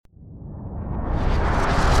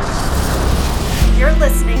You're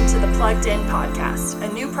listening to the Plugged In Podcast, a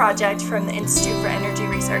new project from the Institute for Energy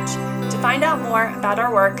Research. To find out more about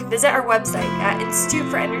our work, visit our website at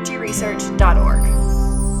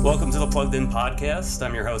instituteforenergyresearch.org. Welcome to the Plugged In Podcast.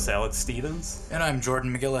 I'm your host, Alex Stevens. And I'm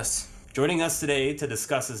Jordan McGillis. Joining us today to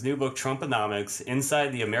discuss his new book, Trumponomics,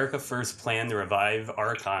 Inside the America First Plan to Revive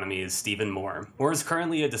Our Economy is Stephen Moore. Moore is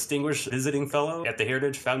currently a distinguished visiting fellow at the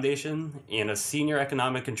Heritage Foundation and a senior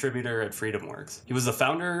economic contributor at FreedomWorks. He was the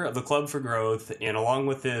founder of the Club for Growth, and along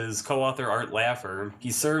with his co-author Art Laffer,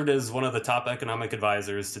 he served as one of the top economic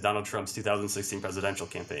advisors to Donald Trump's 2016 presidential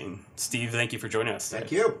campaign. Steve, thank you for joining us today.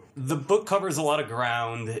 Thank you. The book covers a lot of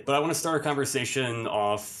ground, but I want to start a conversation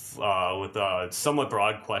off with a somewhat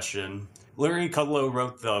broad question. Larry Kudlow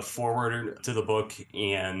wrote the foreword to the book,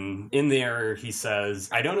 and in there he says,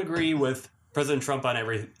 "I don't agree with President Trump on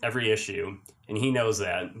every issue, and he knows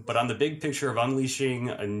that. But on the big picture of unleashing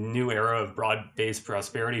a new era of broad-based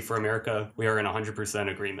prosperity for America, we are in 100%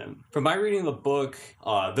 agreement." From my reading of the book,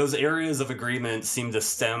 those areas of agreement seem to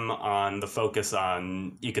stem on the focus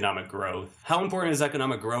on economic growth. How important is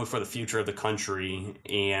economic growth for the future of the country,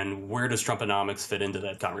 and where does Trumponomics fit into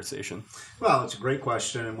that conversation? Well, it's a great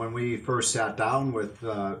question. And when we first sat down with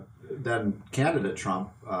then candidate Trump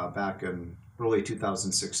back in early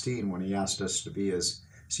 2016, when he asked us to be his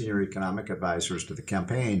senior economic advisors to the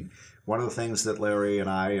campaign, one of the things that Larry and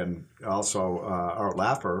I and also Art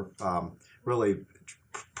Laffer really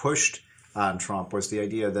pushed on Trump was the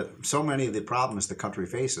idea that so many of the problems the country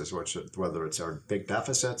faces, whether it's our big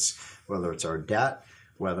deficits, whether it's our debt,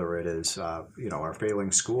 whether it is our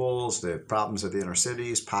failing schools, the problems of the inner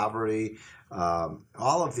cities, poverty,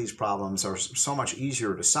 all of these problems are so much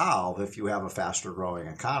easier to solve if you have a faster growing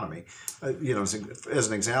economy. As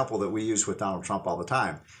an example that we use with Donald Trump all the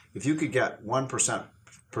time, if you could get 1%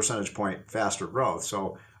 point faster growth,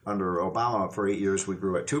 so under Obama for 8 years we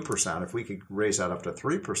grew at 2%, if we could raise that up to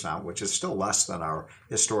 3%, which is still less than our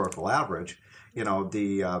historical average,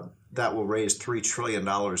 that will raise $3 trillion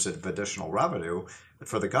of additional revenue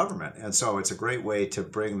for the government. And so it's a great way to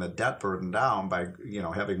bring the debt burden down by,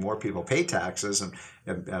 having more people pay taxes and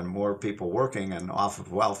more people working and off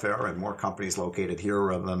of welfare and more companies located here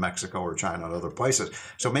rather than Mexico or China and other places.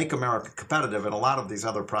 So make America competitive, and a lot of these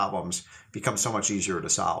other problems become so much easier to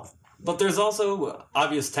solve. But there's also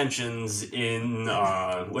obvious tensions in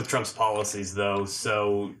with Trump's policies, though.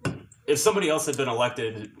 So if somebody else had been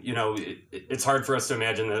elected, it's hard for us to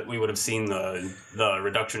imagine that we would have seen the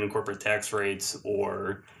reduction in corporate tax rates,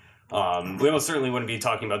 or we almost certainly wouldn't be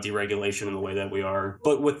talking about deregulation in the way that we are.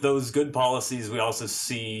 But with those good policies, we also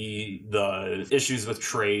see the issues with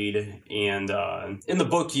trade. And in the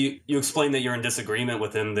book, you explain that you're in disagreement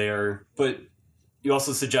with him there, but you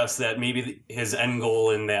also suggest that maybe his end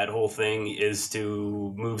goal in that whole thing is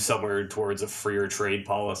to move somewhere towards a freer trade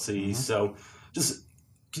policy. Mm-hmm. So just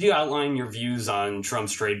could you outline your views on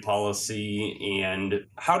Trump's trade policy, and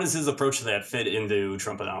how does his approach to that fit into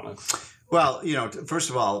Trumponomics? Well,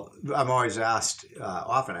 first of all, I'm always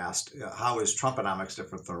often asked, how is Trumponomics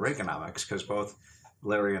different than Reaganomics? Because both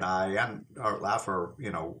Larry and I and Art Laffer,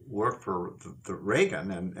 worked for the Reagan,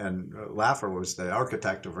 and Laffer was the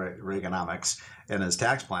architect of Reaganomics and his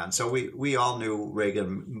tax plan. So we all knew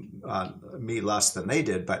Reagan, me less than they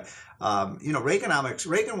did. But,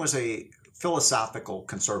 Reagan was a philosophical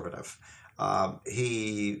conservative.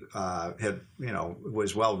 He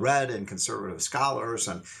was well read in conservative scholars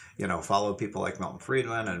and, followed people like Milton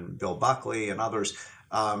Friedman and Bill Buckley and others.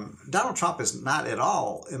 Donald Trump is not at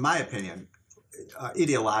all, in my opinion,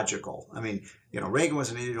 ideological. I mean, Reagan was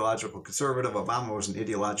an ideological conservative. Obama was an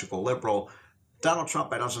ideological liberal. Donald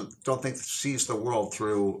Trump, I don't think sees the world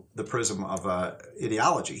through the prism of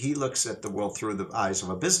ideology. He looks at the world through the eyes of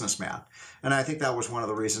a businessman. And I think that was one of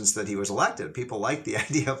the reasons that he was elected. People liked the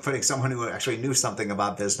idea of putting someone who actually knew something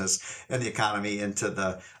about business and the economy into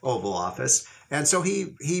the Oval Office. And so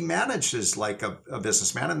he manages like a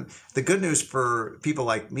businessman. And the good news for people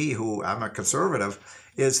like me, who I'm a conservative,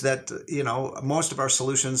 is that, most of our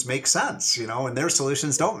solutions make sense, and their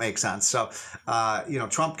solutions don't make sense. So,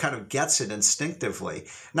 Trump kind of gets it instinctively.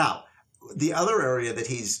 Now, the other area that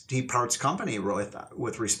he parts company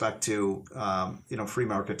with respect to, free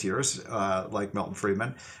marketeers like Milton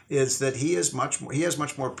Friedman is that he has much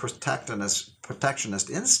more protectionist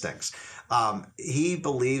instincts. He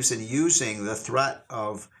believes in using the threat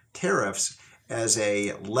of tariffs as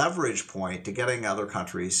a leverage point to getting other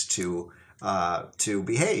countries to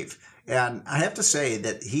behave. And I have to say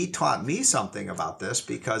that he taught me something about this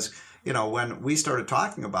because, when we started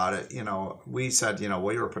talking about it, we said,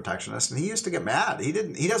 well, you're a protectionist. And he used to get mad.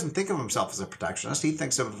 He doesn't think of himself as a protectionist. He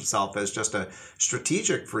thinks of himself as just a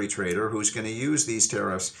strategic free trader who's going to use these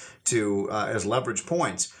tariffs as leverage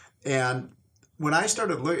points. And when I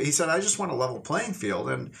started looking, he said, I just want a level playing field.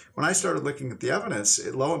 And when I started looking at the evidence,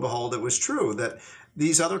 lo and behold, it was true that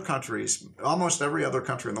these other countries, almost every other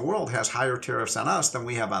country in the world, has higher tariffs on us than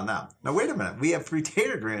we have on them. Now, wait a minute. We have free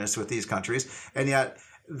trade agreements with these countries, and yet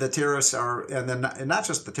the tariffs are, and not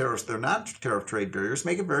just the tariffs, they're non-tariff trade barriers,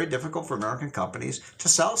 make it very difficult for American companies to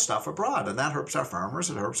sell stuff abroad. And that hurts our farmers,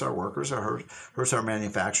 it hurts our workers, it hurts our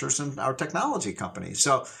manufacturers and our technology companies.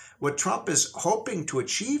 So what Trump is hoping to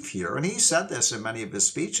achieve here, and he said this in many of his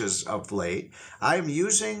speeches of late, I am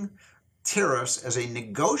using tariffs as a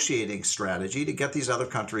negotiating strategy to get these other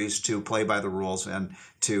countries to play by the rules and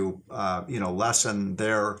to lessen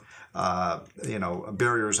their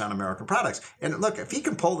barriers on American products. And look, if he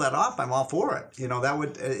can pull that off, I'm all for it. That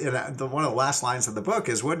would one of the last lines of the book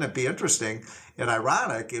is, wouldn't it be interesting and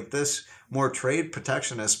ironic if this more trade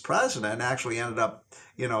protectionist president actually ended up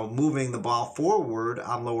moving the ball forward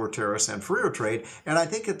on lower tariffs and freer trade. And I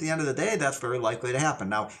think at the end of the day, that's very likely to happen.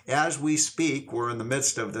 Now, as we speak, we're in the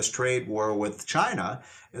midst of this trade war with China.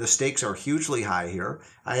 The stakes are hugely high here.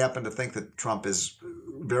 I happen to think that Trump is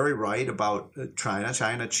very right about China.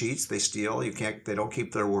 China cheats, they steal. They don't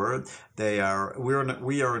keep their word. We are in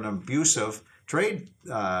an abusive trade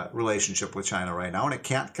relationship with China right now, and it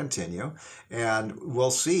can't continue. And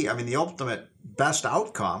we'll see. I mean, the ultimate best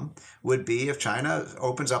outcome would be if China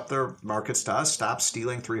opens up their markets to us, stops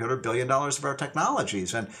stealing $300 billion of our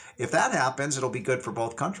technologies. And if that happens, it'll be good for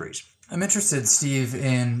both countries. I'm interested, Steve,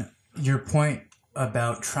 in your point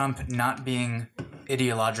about Trump not being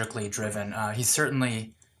ideologically driven. He's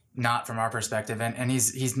certainly not from our perspective, and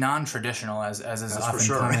he's non-traditional, as is That's often for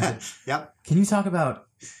sure. commented. Yep. Can you talk about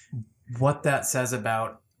what that says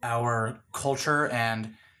about our culture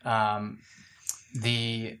and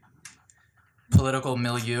the political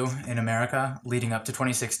milieu in America leading up to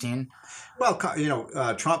 2016? Well,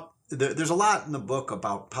 Trump, there's a lot in the book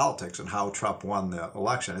about politics and how Trump won the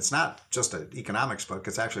election. It's not just an economics book.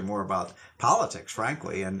 It's actually more about politics,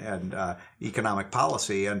 frankly, and economic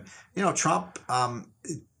policy. And, Trump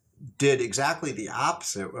did exactly the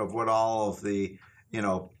opposite of what all of the,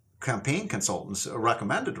 campaign consultants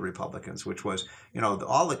recommended to Republicans, which was,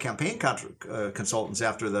 all the campaign consultants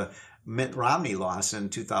after the Mitt Romney loss in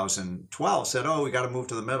 2012 said, we got to move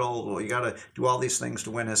to the middle. Well, you got to do all these things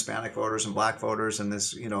to win Hispanic voters and black voters and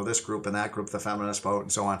this, this group and that group, the feminist vote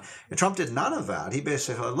and so on. And Trump did none of that. He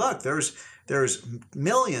basically said, look, there's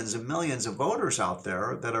millions and millions of voters out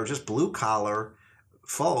there that are just blue collar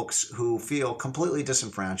folks who feel completely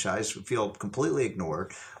disenfranchised, who feel completely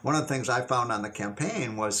ignored. One of the things I found on the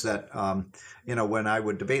campaign was that, when I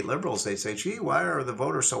would debate liberals, they'd say, gee, why are the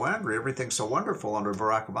voters so angry? Everything's so wonderful under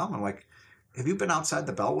Barack Obama. I'm like, have you been outside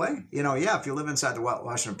the Beltway? If you live inside the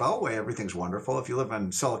Washington Beltway, everything's wonderful. If you live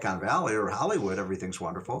in Silicon Valley or Hollywood, everything's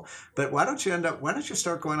wonderful. But why don't you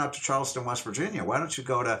start going out to Charleston, West Virginia? Why don't you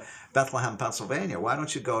go to Bethlehem, Pennsylvania? Why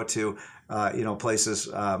don't you go to, places,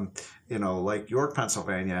 like York,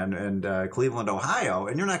 Pennsylvania and Cleveland, Ohio?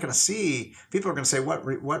 And you're not going to see, people are going to say,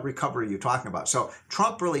 what recovery are you talking about? So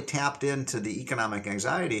Trump really tapped into the economic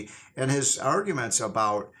anxiety, and his arguments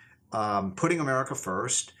about putting America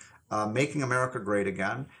first, making America great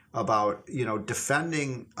again, about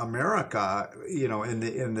defending America,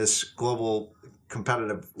 in this global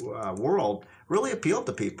competitive world, really appealed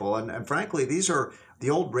to people. And frankly, these are the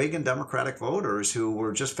old Reagan Democratic voters who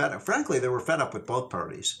were just fed up. Frankly, they were fed up with both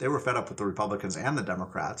parties. They were fed up with the Republicans and the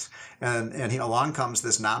Democrats. And along comes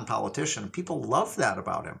this non-politician. People love that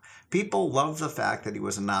about him. People love the fact that he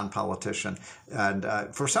was a non-politician. And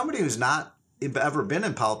for somebody who's not ever been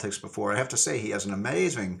in politics before, I have to say he has an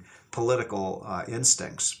amazing political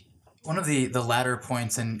instincts. One of the latter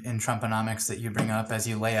points in Trumponomics that you bring up as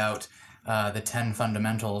you lay out the 10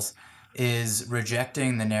 fundamentals is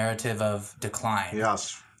rejecting the narrative of decline.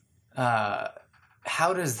 Yes.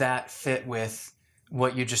 How does that fit with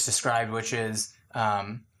what you just described, which is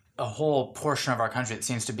a whole portion of our country that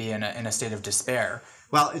seems to be in a state of despair?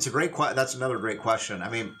 Well, it's a great that's another great question. I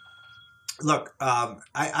mean, look,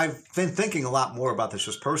 I've been thinking a lot more about this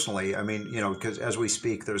just personally. I mean, because as we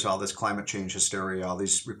speak, there's all this climate change hysteria, all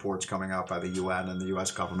these reports coming out by the UN and the U.S.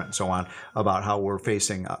 government and so on about how we're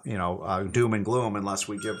facing, doom and gloom unless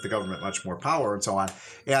we give the government much more power and so on.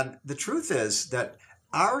 And the truth is that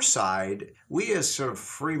our side, we as sort of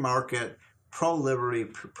free market, pro-liberty,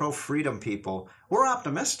 pro-freedom people, we're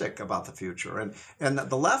optimistic about the future. And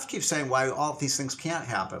the left keeps saying why all these things can't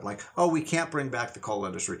happen. Like, oh, we can't bring back the coal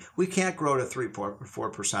industry. We can't grow to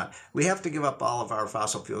 3-4%. We have to give up all of our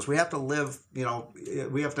fossil fuels. We have to live,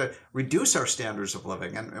 we have to reduce our standards of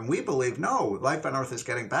living. And we believe, no, life on Earth is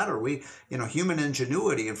getting better. Human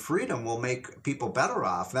ingenuity and freedom will make people better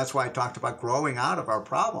off. That's why I talked about growing out of our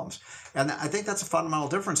problems. And I think that's a fundamental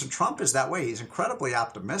difference. And Trump is that way. He's incredibly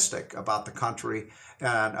optimistic about the country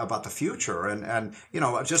and about the future. And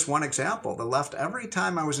just one example, the left, every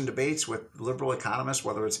time I was in debates with liberal economists,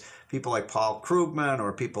 whether it's people like Paul Krugman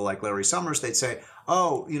or people like Larry Summers, they'd say,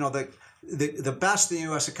 oh, the best the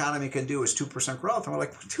U.S. economy can do is 2% growth. And we're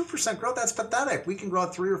like, 2% growth? That's pathetic. We can grow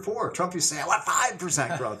at 3 or 4. Trump used to say, I want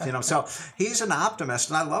 5% growth. So he's an optimist,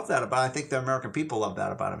 and I love that about him. I think the American people love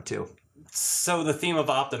that about him too. So the theme of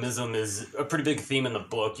optimism is a pretty big theme in the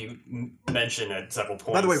book. You mentioned at several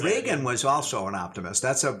points. By the way, Reagan was also an optimist.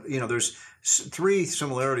 That's there's 3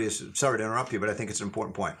 similarities. Sorry to interrupt you, but I think it's an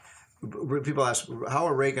important point. People ask, how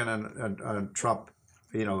are Reagan and Trump,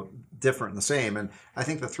 different and the same? And I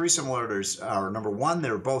think the 3 similarities are, number 1,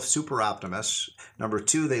 they're both super optimists. Number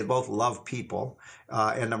 2, they both love people.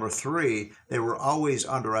 And number 3, they were always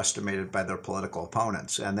underestimated by their political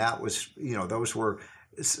opponents. And that was, those were...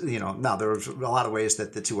 now there's a lot of ways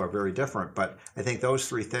that the 2 are very different, but I think those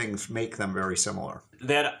 3 things make them very similar.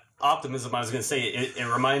 That optimism, I was going to say, it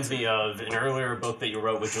reminds me of an earlier book that you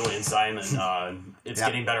wrote with Julian Simon. It's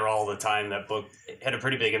Getting Better All the Time. That book had a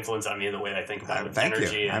pretty big influence on me in the way I think about thank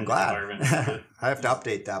energy you. and I'm glad. environment. I have to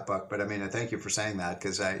update that book, but thank you for saying that,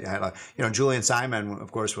 because I had Julian Simon,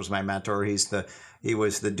 of course, was my mentor. He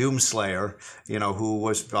was the doomslayer, who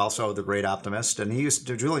was also the great optimist. And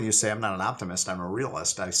Julian used to say, I'm not an optimist, I'm a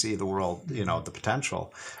realist. I see the world, the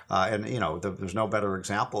potential. There's no better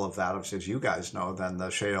example of that, as you guys know, than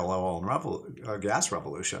the shale oil and gas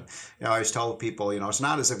revolution. I always tell people, it's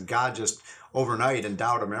not as if God just overnight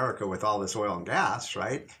endowed America with all this oil and gas,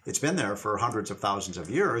 right? It's been there for hundreds of thousands of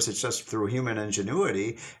years. It's just through human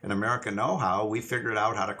ingenuity and American know-how, we figured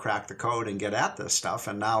out how to crack the code and get at this stuff.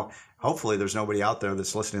 And now, hopefully, there's nobody out there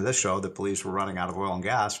that's listening to this show that believes we're running out of oil and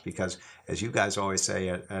gas, because, as you guys always say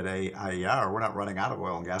at AIER, we're not running out of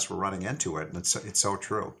oil and gas, we're running into it. And it's so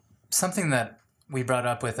true. Something that we brought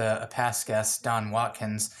up with a past guest, Don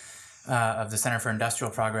Watkins, of the Center for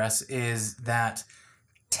Industrial Progress, is that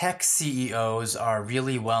tech CEOs are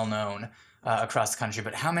really well known across the country,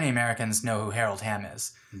 but how many Americans know who Harold Hamm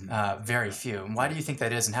is? Very few. Why do you think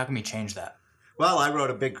that is, and how can we change that? Well, I wrote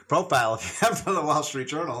a big profile of him for the Wall Street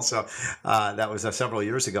Journal, so that was several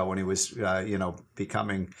years ago when he was,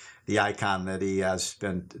 becoming the icon that he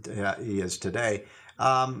is today.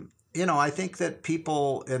 I think that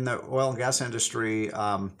people in the oil and gas industry,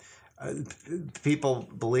 people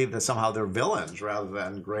believe that somehow they're villains rather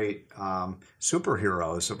than great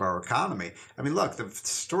superheroes of our economy. Look, the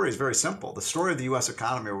story is very simple. The story of the U.S.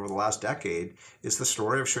 economy over the last decade is the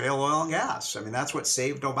story of shale oil and gas. That's what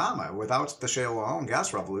saved Obama. Without the shale oil and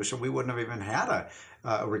gas revolution, we wouldn't have even had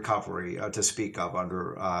a recovery to speak of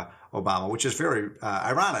under Obama, which is very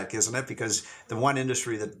ironic, isn't it? Because the one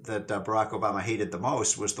industry that Barack Obama hated the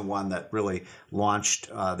most was the one that really launched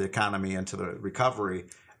the economy into the recovery,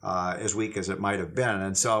 as weak as it might have been.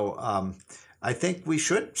 And so I think we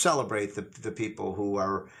should celebrate the people who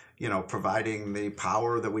are, providing the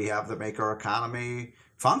power that we have that make our economy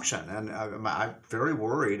function. And I'm very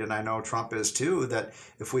worried, and I know Trump is too, that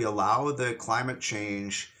if we allow the climate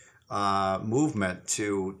change movement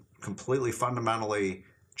to completely fundamentally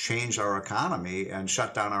change our economy and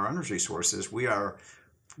shut down our energy sources,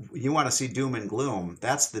 you want to see doom and gloom.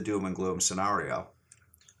 That's the doom and gloom scenario.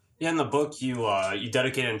 Yeah, in the book, you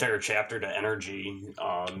dedicate an entire chapter to energy,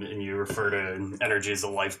 and you refer to energy as the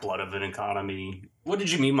lifeblood of an economy. What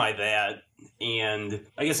did you mean by that? And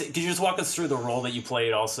I guess, could you just walk us through the role that you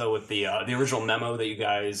played also with the original memo that you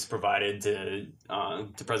guys provided to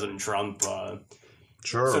President Trump?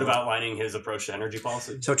 Sure. Sort of outlining his approach to energy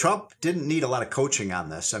policy. So Trump didn't need a lot of coaching on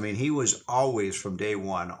this. He was always, from day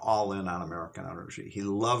one, all in on American energy. He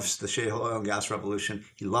loves the shale oil and gas revolution.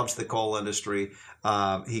 He loves the coal industry.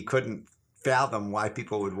 He couldn't fathom why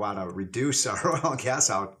people would want to reduce our oil and gas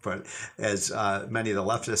output, as many of the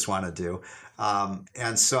leftists want to do.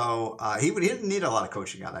 And so he didn't need a lot of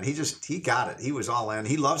coaching on that. He got it. He was all in.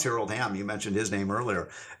 He loves Harold Hamm. You mentioned his name earlier.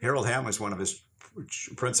 Harold Hamm was one of his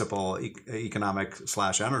principal economic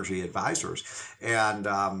 / energy advisors. And,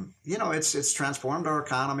 it's transformed our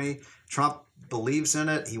economy. Trump believes in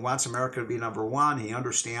it. He wants America to be number one. He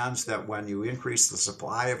understands that when you increase the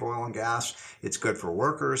supply of oil and gas, it's good for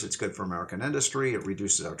workers, it's good for American industry, it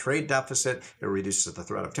reduces our trade deficit, it reduces the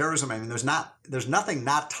threat of terrorism. I mean, there's nothing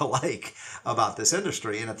not to like about this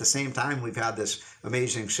industry. And at the same time, we've had this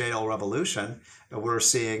amazing shale revolution. We're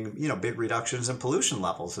seeing, big reductions in pollution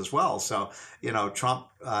levels as well. So, Trump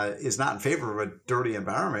is not in favor of a dirty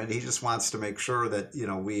environment. He just wants to make sure that,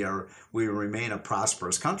 we remain a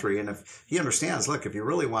prosperous country. And if he understands, look, if you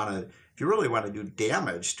really want to do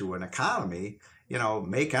damage to an economy,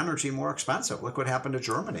 make energy more expensive. Look what happened to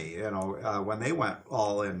Germany, when they went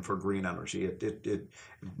all in for green energy. It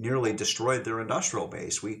nearly destroyed their industrial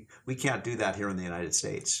base. We can't do that here in the United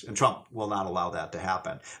States. And Trump will not allow that to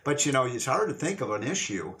happen. But, it's hard to think of an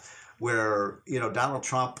issue where, Donald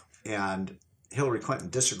Trump and Hillary Clinton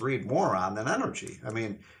disagreed more on than energy. I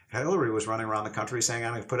mean, Hillary was running around the country saying,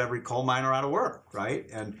 I'm going to put every coal miner out of work, right?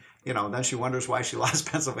 And, then she wonders why she lost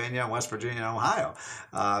Pennsylvania and West Virginia and Ohio.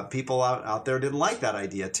 People out there didn't like that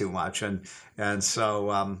idea too much. And so,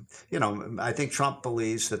 I think Trump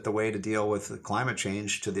believes that the way to deal with climate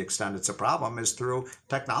change to the extent it's a problem is through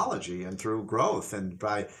technology and through growth. And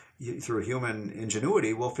through human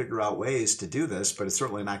ingenuity, we'll figure out ways to do this, but it's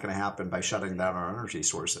certainly not going to happen by shutting down our energy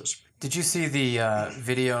sources. Did you see the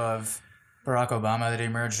video of Barack Obama that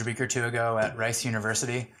emerged a week or two ago at Rice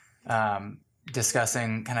University,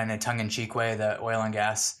 discussing kind of in a tongue-in-cheek way the oil and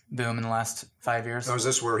gas boom in the last 5 years? Oh, is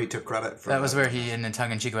this where he took credit for that? Was where he, in a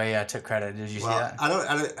tongue-in-cheek way, took credit. Did you see that?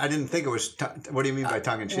 I didn't think it was. What do you mean by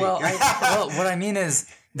tongue-in-cheek? Well, what I mean is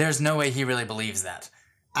there's no way he really believes that.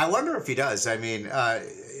 I wonder if he does. I mean,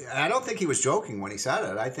 I don't think he was joking when he said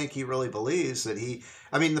it. I think he really believes that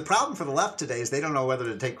the problem for the left today is they don't know whether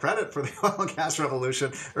to take credit for the oil and gas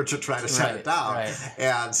revolution or to try to shut it down. Right.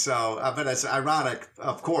 And so, but it's ironic,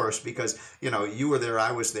 of course, because, you were there,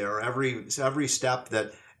 I was there. Every step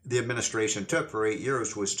that the administration took for 8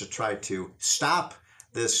 years was to try to stop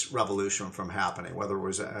this revolution from happening, whether it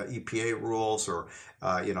was EPA rules or,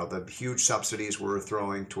 the huge subsidies we're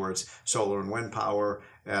throwing towards solar and wind power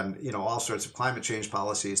and, all sorts of climate change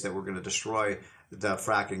policies that were going to destroy the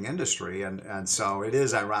fracking industry. And so it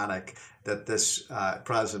is ironic that this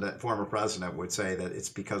former president would say that it's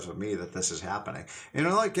because of me that this is happening.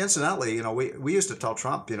 Incidentally, we used to tell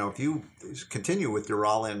Trump, if you continue with your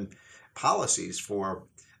all-in policies for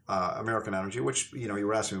American energy, which, you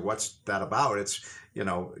were asking me, what's that about? It's,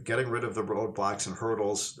 getting rid of the roadblocks and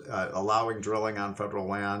hurdles, allowing drilling on federal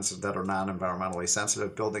lands that are non-environmentally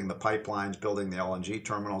sensitive, building the pipelines, building the LNG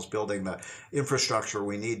terminals, building the infrastructure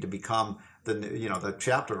we need to become the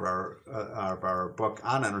chapter of our book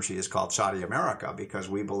on energy is called Saudi America, because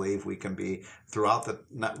we believe we can be, throughout the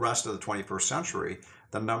rest of the 21st century,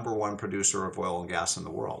 the number one producer of oil and gas in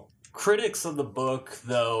the world. Critics of the book,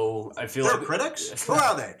 though, I feel They're like... critics? Who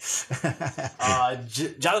are they?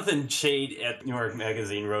 Jonathan Chait at New York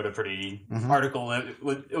Magazine wrote a pretty article. It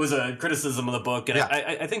was a criticism of the book, and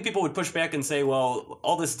I think people would push back and say, well,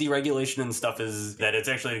 all this deregulation and stuff is that it's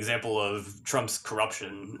actually an example of Trump's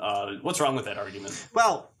corruption. What's wrong with that argument?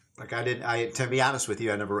 Well, look, to be honest with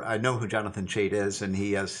you, I know who Jonathan Chait is, and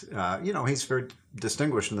he has, he's very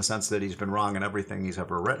distinguished in the sense that he's been wrong in everything he's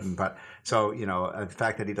ever written. But so, the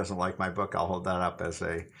fact that he doesn't like my book, I'll hold that up as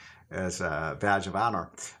a badge of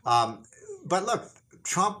honor. But look,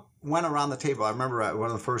 Trump went around the table. I remember at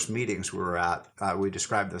one of the first meetings we were at, we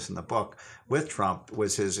described this in the book, with Trump,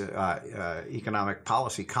 was his economic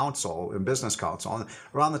policy council and business council. And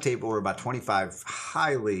around the table were about 25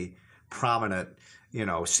 highly prominent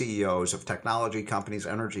CEOs of technology companies,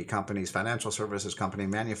 energy companies, financial services companies,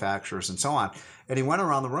 manufacturers, and so on. And he went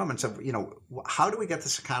around the room and said, how do we get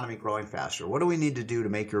this economy growing faster? What do we need to do to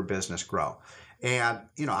make your business grow? And,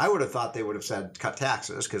 I would have thought they would have said cut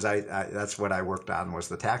taxes, because that's what I worked on, was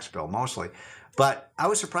the tax bill mostly. But I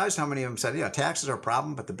was surprised how many of them said, taxes are a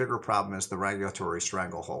problem, but the bigger problem is the regulatory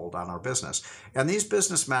stranglehold on our business. And these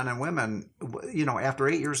businessmen and women, after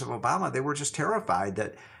 8 years of Obama, they were just terrified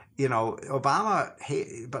that, Obama,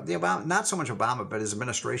 not so much Obama, but his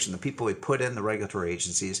administration, the people he put in the regulatory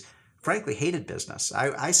agencies, frankly, hated business.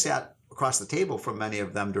 I sat across the table from many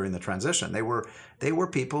of them during the transition. They were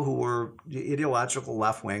people who were ideological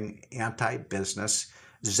left-wing, anti-business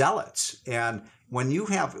zealots. And when you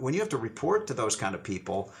have to report to those kind of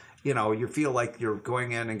people, you feel like you're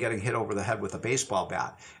going in and getting hit over the head with a baseball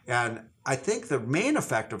bat. And I think the main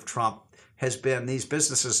effect of Trump has been these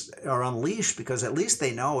businesses are unleashed because at least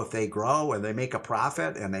they know if they grow and they make a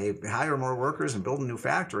profit and they hire more workers and build a new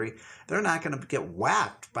factory, they're not going to get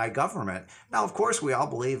whacked by government. Now, of course, we all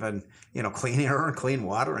believe in, clean air and clean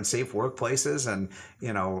water and safe workplaces and,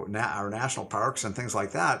 our national parks and things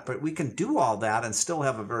like that. But we can do all that and still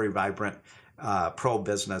have a very vibrant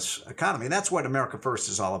pro-business economy. And that's what America First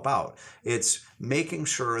is all about. It's making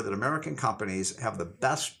sure that American companies have the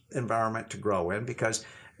best environment to grow in, because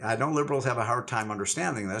I know liberals have a hard time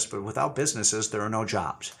understanding this, but without businesses, there are no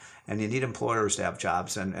jobs. And you need employers to have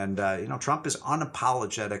jobs. And Trump is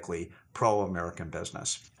unapologetically pro-American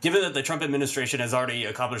business. Given that the Trump administration has already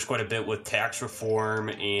accomplished quite a bit with tax reform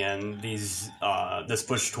and this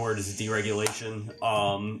push towards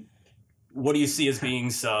deregulation, what do you see as being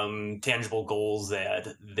some tangible goals that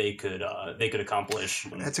they could accomplish?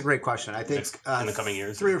 That's a great question. I think in the coming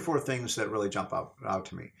years, 3 or 4 things that really jump out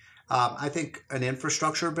to me. I think an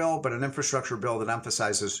infrastructure bill, but an infrastructure bill that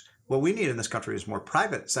emphasizes what we need in this country is more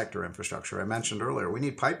private sector infrastructure. I mentioned earlier, we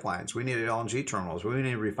need pipelines, we need LNG terminals, we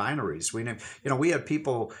need refineries. We need, we had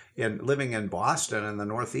people living in Boston in the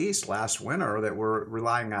Northeast last winter that were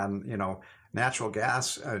relying on, natural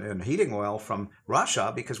gas and heating oil from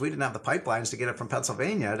Russia because we didn't have the pipelines to get it from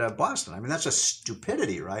Pennsylvania to Boston. I mean, that's just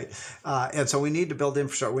stupidity, right? And so we need to build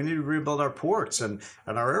infrastructure. We need to rebuild our ports and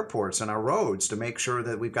our airports and our roads to make sure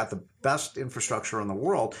that we've got the best infrastructure in the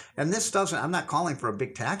world. And this I'm not calling for a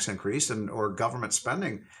big tax increase or government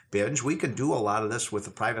spending binge. We can do a lot of this with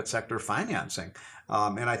the private sector financing.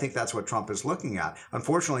 And I think that's what Trump is looking at.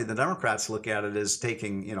 Unfortunately, the Democrats look at it as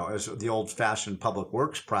taking, as the old-fashioned public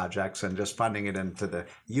works projects and just funding it into the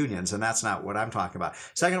unions, and that's not what I'm talking about.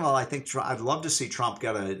 Second of all, I think I'd love to see Trump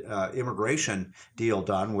get an immigration deal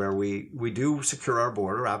done where we do secure our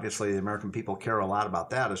border. Obviously, the American people care a lot about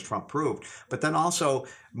that, as Trump proved. But then also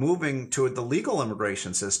moving to the legal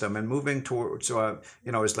immigration system and moving towards,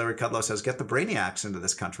 as Larry Kudlow says, get the brainiacs into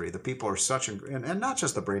this country. The people are and not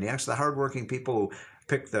just the brainiacs, the hardworking people who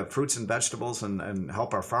pick the fruits and vegetables and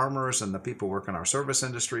help our farmers and the people who work in our service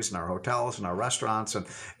industries and our hotels and our restaurants and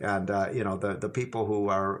the people who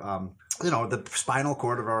are the spinal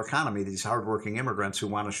cord of our economy, these hardworking immigrants who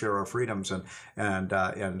want to share our freedoms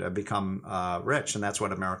and become rich, and that's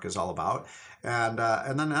what America is all about. And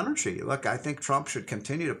then energy. Look, I think Trump should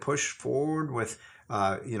continue to push forward with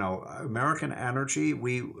American energy.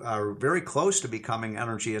 We are very close to becoming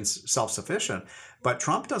energy and self-sufficient, but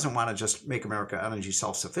Trump doesn't want to just make America energy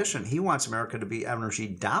self-sufficient. He wants America to be energy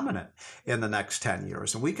dominant in the next 10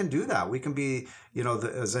 years. And we can do that. We can be,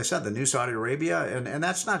 as I said, the new Saudi Arabia. And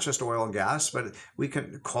that's not just oil and gas, but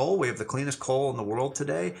coal. We have the cleanest coal in the world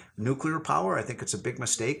today. Nuclear power. I think it's a big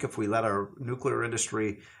mistake if we let our nuclear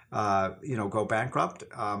industry go bankrupt.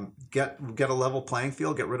 Get a level playing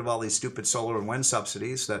field, get rid of all these stupid solar and wind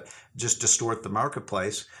subsidies that just distort the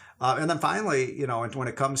marketplace. And then finally, when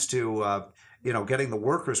it comes to, getting the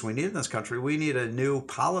workers we need in this country, we need a new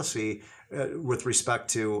policy with respect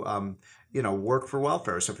to, work for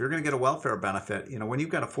welfare. So if you're going to get a welfare benefit, when you've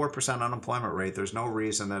got a 4% unemployment rate, there's no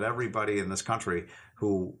reason that everybody in this country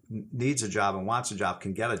who needs a job and wants a job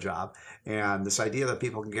can get a job. And this idea that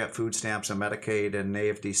people can get food stamps and Medicaid and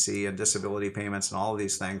AFDC and disability payments and all of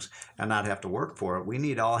these things and not have to work for it, we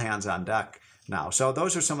need all hands on deck now. So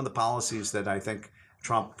those are some of the policies that I think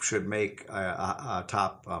Trump should make a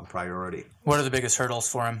top priority. What are the biggest hurdles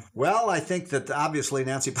for him? Well, I think that obviously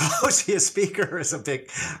Nancy Pelosi as Speaker is a big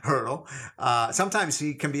hurdle. Sometimes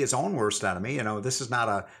he can be his own worst enemy.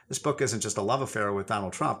 This book isn't just a love affair with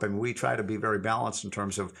Donald Trump. I mean, we try to be very balanced in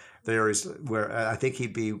terms of the areas where I think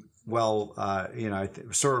he'd be well,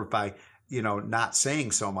 served by not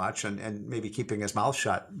saying so much and maybe keeping his mouth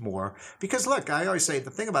shut more. Because look, I always say the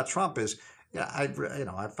thing about Trump is, I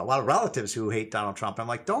have a lot of relatives who hate Donald Trump. I'm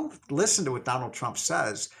like, don't listen to what Donald Trump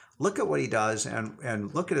says. Look at what he does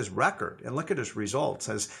and look at his record and look at his results.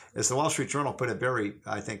 As the Wall Street Journal put it very,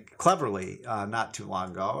 I think, cleverly not too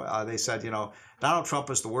long ago, they said, Donald Trump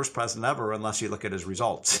is the worst president ever unless you look at his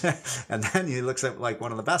results. And then he looks at like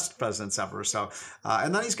one of the best presidents ever. So,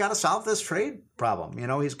 and then he's got to solve this trade problem.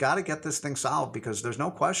 He's got to get this thing solved because there's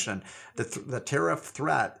no question that the tariff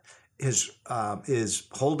threat is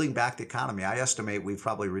holding back the economy. I estimate we've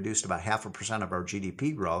probably reduced about 0.5% of our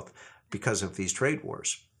GDP growth because of these trade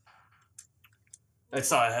wars. I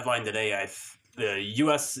saw a headline today. The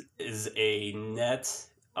U.S. is a net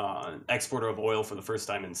exporter of oil for the first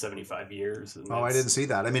time in 75 years. I didn't see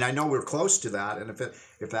that. I mean, I know we're close to that, and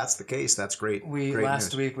if that's the case, that's great.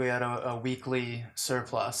 Last week we had a weekly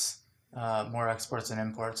surplus, more exports and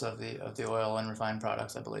imports of the oil and refined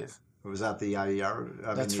products, I believe. Was that the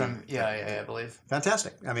IER? That's from I believe.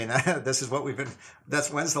 Fantastic. I mean, this is what we've been.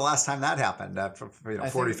 When's the last time that happened?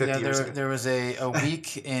 40, 50 years ago. There was a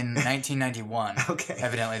week in 1991. Okay.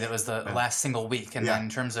 Evidently, that was the last single week, and then in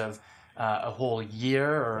terms of a whole year,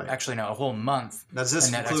 or actually no, a whole month. Now, does this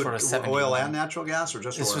the net include export was 71. oil and natural gas, or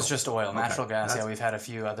just this oil? was just oil, natural gas. Yeah, we've had a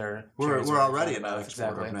few other. We're already an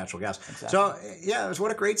exporter of natural gas. Exactly. So yeah,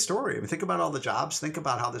 what a great story. I mean, think about all the jobs. Think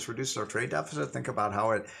about how this reduces our trade deficit. Think about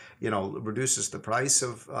how it, reduces the price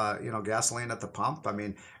of gasoline at the pump. I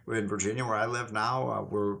mean, in Virginia, where I live now,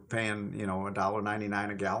 we're paying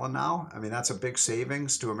 $1.99 a gallon now. I mean, that's a big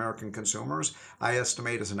savings to American consumers. I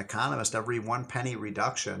estimate, as an economist, every 1 penny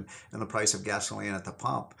reduction in the price of gasoline at the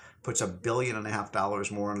pump puts $1.5 billion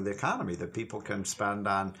more into the economy that people can spend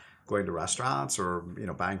on going to restaurants, or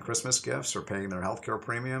buying Christmas gifts, or paying their healthcare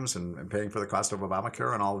premiums, and paying for the cost of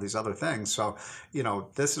Obamacare and all of these other things. So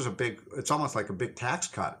this is it's almost like a big tax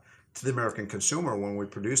cut to the American consumer when we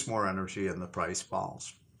produce more energy and the price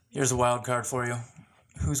falls. Here's a wild card for you.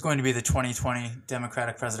 Who's going to be the 2020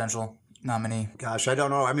 Democratic presidential nominee? Gosh, I don't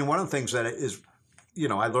know. I mean, one of the things that is,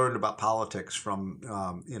 I learned about politics from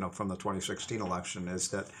the 2016 election is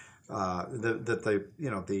that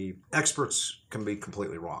the experts can be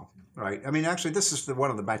completely wrong, right? I mean, actually, this is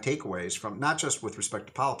one of my takeaways from, not just with respect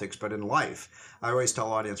to politics, but in life. I always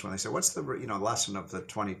tell audience when they say, "What's the lesson of the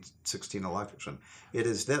 2016 election?" It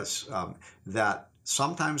is this: that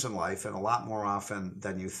sometimes in life, and a lot more often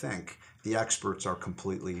than you think, the experts are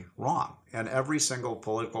completely wrong. And every single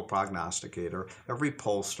political prognosticator, every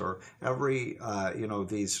pollster, every,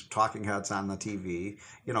 these talking heads on the TV,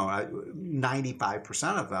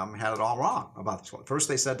 95% of them had it all wrong about this one. First,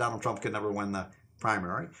 they said Donald Trump could never win the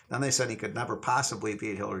primary. Then they said he could never possibly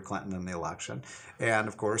beat Hillary Clinton in the election. And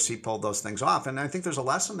of course, he pulled those things off. And I think there's a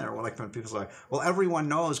lesson there. Like when people say, well, everyone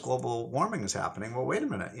knows global warming is happening. Well, wait a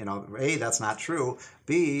minute. A, that's not true.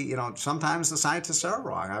 B, sometimes the scientists are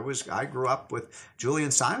wrong. I grew up with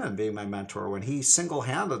Julian Simon being my mentor when he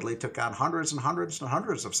single-handedly took on hundreds and hundreds and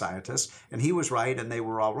hundreds of scientists, and he was right and they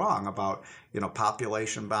were all wrong about,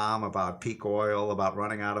 population bomb, about peak oil, about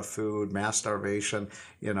running out of food, mass starvation,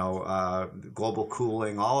 global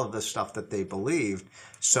cooling, all of this stuff that they believed.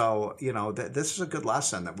 So, this is a good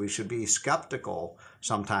lesson that we should be skeptical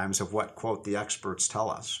sometimes of what, quote, the experts tell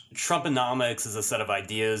us. Trumponomics is a set of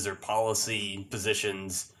ideas or policy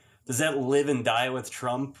positions. Does that live and die with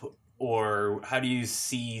Trump? Or how do you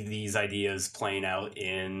see these ideas playing out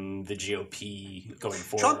in the GOP going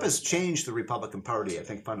forward? Trump has changed the Republican Party, I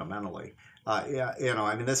think, fundamentally.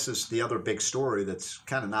 This is the other big story that's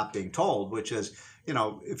kind of not being told, which is,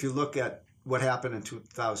 if you look at what happened in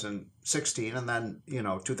 2016, and then,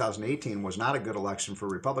 2018 was not a good election for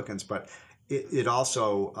Republicans, but it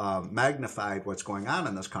also magnified what's going on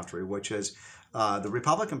in this country, which is the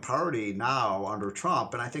Republican Party now under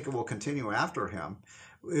Trump, and I think it will continue after him,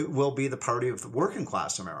 it will be the party of the working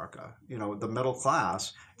class America, the middle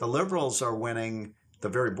class. The liberals are winning the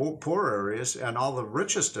very poor areas, and all the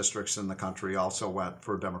richest districts in the country also went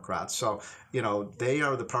for Democrats. So, they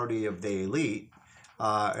are the party of the elite.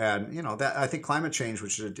 That I think climate change,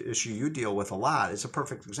 which is an issue you deal with a lot, is a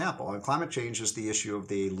perfect example. And climate change is the issue of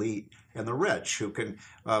the elite and the rich who can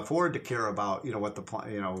afford to care about, what the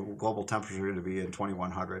global temperature is going to be in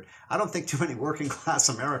 2100. I don't think too many working class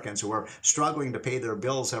Americans who are struggling to pay their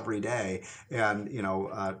bills every day and,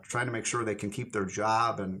 trying to make sure they can keep their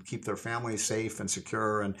job and keep their families safe and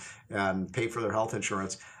secure and pay for their health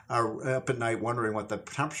insurance are up at night wondering what the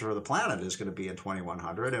temperature of the planet is going to be in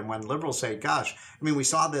 2100. And when liberals say, gosh, we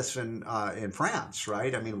saw this in France,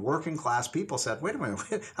 right? Working class people said, wait a minute,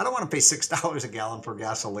 I don't want to pay $6 a gallon for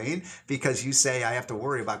gasoline because you say I have to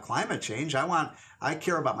worry about climate change. I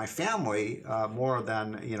care about my family more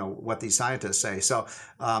than, what these scientists say. So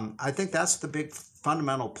I think that's the big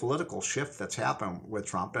fundamental political shift that's happened with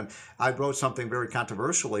Trump. And I wrote something very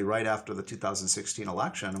controversially right after the 2016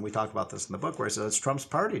 election, and we talked about this in the book, where I said it's Trump's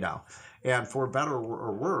party now. And for better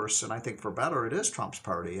or worse, and I think for better, it is Trump's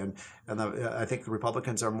party. And I think the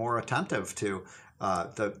Republicans are more attentive to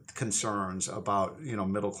the concerns about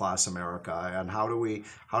middle class America and how do we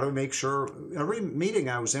make sure. Every meeting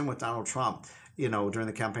I was in with Donald Trump, during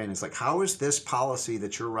the campaign, it's like, how is this policy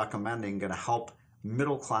that you're recommending going to help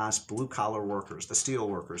middle-class blue-collar workers, the steel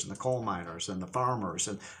workers and the coal miners and the farmers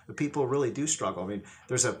and the people who really do struggle?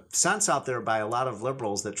 There's a sense out there by a lot of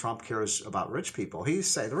liberals that Trump cares about rich people. He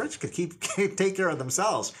say the rich could take care of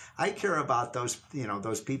themselves. I care about those,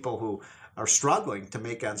 those people who are struggling to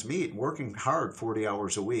make ends meet, working hard 40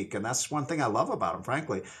 hours a week. And that's one thing I love about him,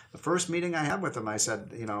 frankly. The first meeting I had with him, I said,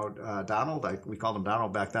 Donald, we called him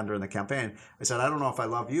Donald back then during the campaign. I said, I don't know if I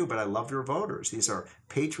love you, but I love your voters. These are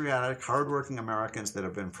patriotic, hardworking Americans that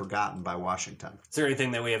have been forgotten by Washington. Is there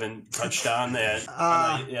anything that we haven't touched on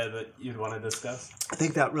that you'd want to discuss? I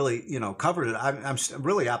think that really, covered it. I'm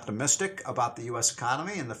really optimistic about the U.S.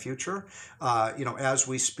 economy in the future. As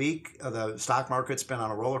we speak, the stock market's been on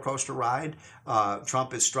a roller coaster ride.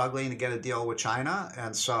 Trump is struggling to get a deal with China,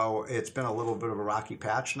 and so it's been a little bit of a rocky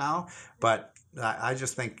patch now. But I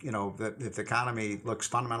just think, that if the economy looks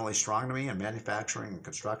fundamentally strong to me, and manufacturing and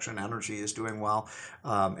construction, energy is doing well.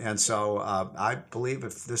 And so I believe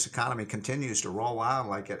if this economy continues to roll on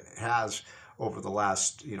like it has over the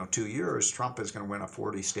last, 2 years, Trump is going to win a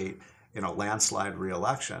 40-state, landslide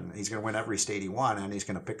re-election. He's going to win every state he won, and he's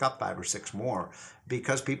going to pick up 5 or 6 more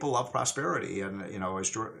because people love prosperity. And, as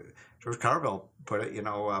George Carville put it,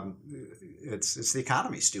 it's the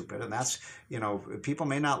economy, stupid. And that's, people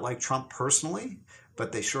may not like Trump personally,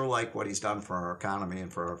 but they sure like what he's done for our economy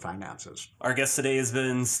and for our finances. Our guest today has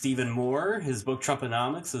been Stephen Moore. His book,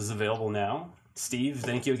 Trumponomics, is available now. Steve,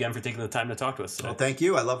 thank you again for taking the time to talk to us today. Well, thank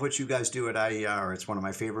you. I love what you guys do at IER. It's one of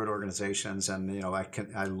my favorite organizations, and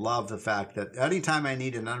I love the fact that anytime I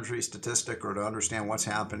need an energy statistic or to understand what's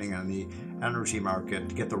happening in the energy market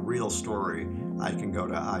to get the real story, I can go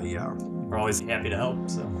to IER. We're always happy to help.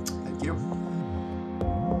 So, thank you.